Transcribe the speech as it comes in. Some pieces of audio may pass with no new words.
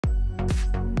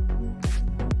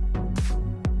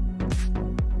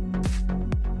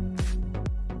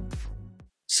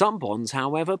Some bonds,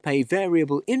 however, pay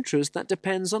variable interest that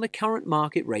depends on the current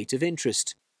market rate of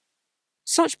interest.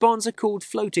 Such bonds are called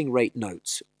floating rate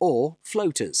notes, or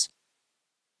floaters.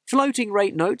 Floating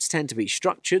rate notes tend to be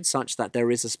structured such that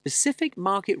there is a specific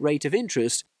market rate of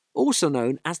interest, also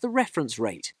known as the reference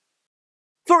rate.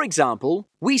 For example,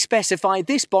 we specify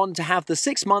this bond to have the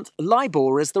 6-month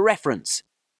LIBOR as the reference.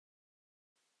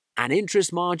 An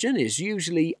interest margin is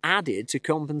usually added to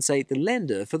compensate the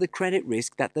lender for the credit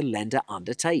risk that the lender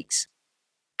undertakes.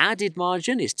 Added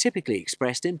margin is typically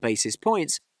expressed in basis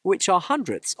points, which are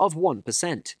hundredths of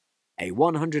 1%. A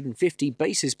 150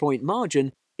 basis point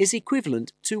margin is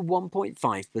equivalent to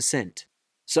 1.5%.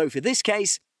 So for this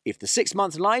case, if the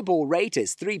 6-month LIBOR rate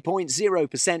is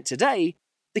 3.0% today,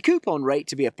 the coupon rate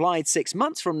to be applied 6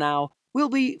 months from now will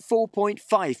be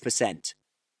 4.5%.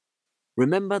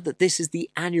 Remember that this is the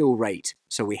annual rate,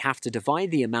 so we have to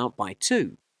divide the amount by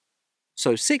 2.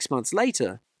 So 6 months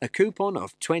later, a coupon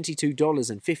of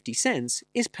 $22.50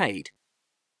 is paid.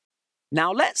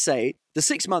 Now let's say the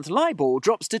 6-month LIBOR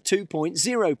drops to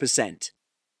 2.0%.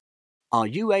 Are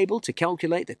you able to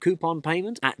calculate the coupon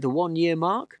payment at the 1-year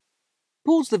mark?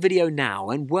 Pause the video now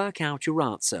and work out your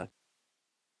answer.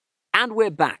 And we're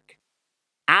back.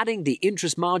 Adding the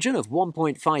interest margin of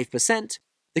 1.5%,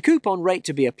 the coupon rate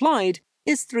to be applied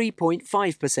is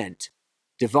 3.5%.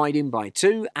 Dividing by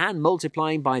 2 and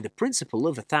multiplying by the principal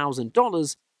of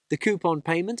 $1,000, the coupon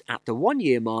payment at the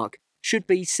 1-year mark should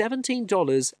be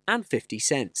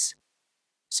 $17.50.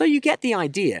 So you get the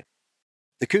idea.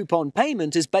 The coupon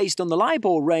payment is based on the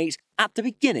LIBOR rate at the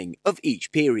beginning of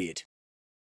each period.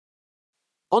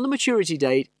 On the maturity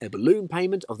date, a balloon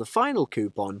payment of the final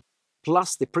coupon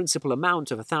plus the principal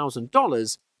amount of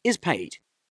 $1,000 is paid.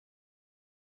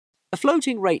 A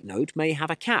floating rate note may have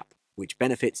a cap, which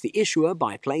benefits the issuer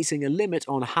by placing a limit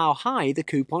on how high the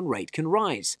coupon rate can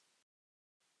rise.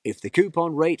 If the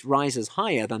coupon rate rises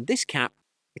higher than this cap,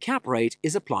 the cap rate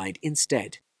is applied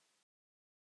instead.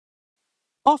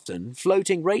 Often,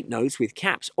 floating rate notes with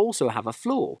caps also have a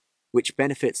floor, which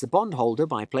benefits the bondholder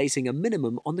by placing a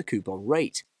minimum on the coupon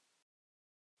rate.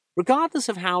 Regardless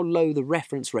of how low the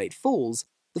reference rate falls,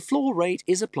 the floor rate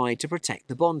is applied to protect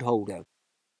the bondholder.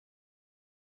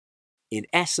 In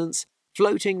essence,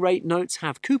 floating rate notes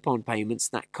have coupon payments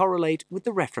that correlate with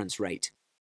the reference rate.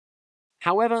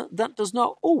 However, that does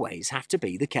not always have to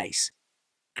be the case.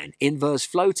 An inverse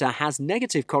floater has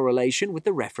negative correlation with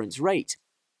the reference rate.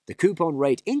 The coupon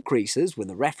rate increases when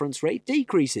the reference rate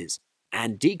decreases,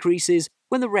 and decreases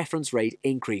when the reference rate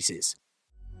increases.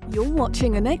 You're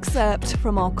watching an excerpt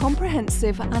from our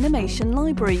comprehensive animation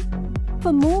library.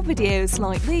 For more videos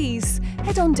like these,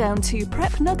 head on down to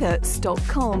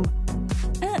prepnuggets.com.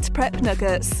 At Prep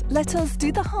Nuggets, let us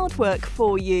do the hard work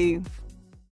for you.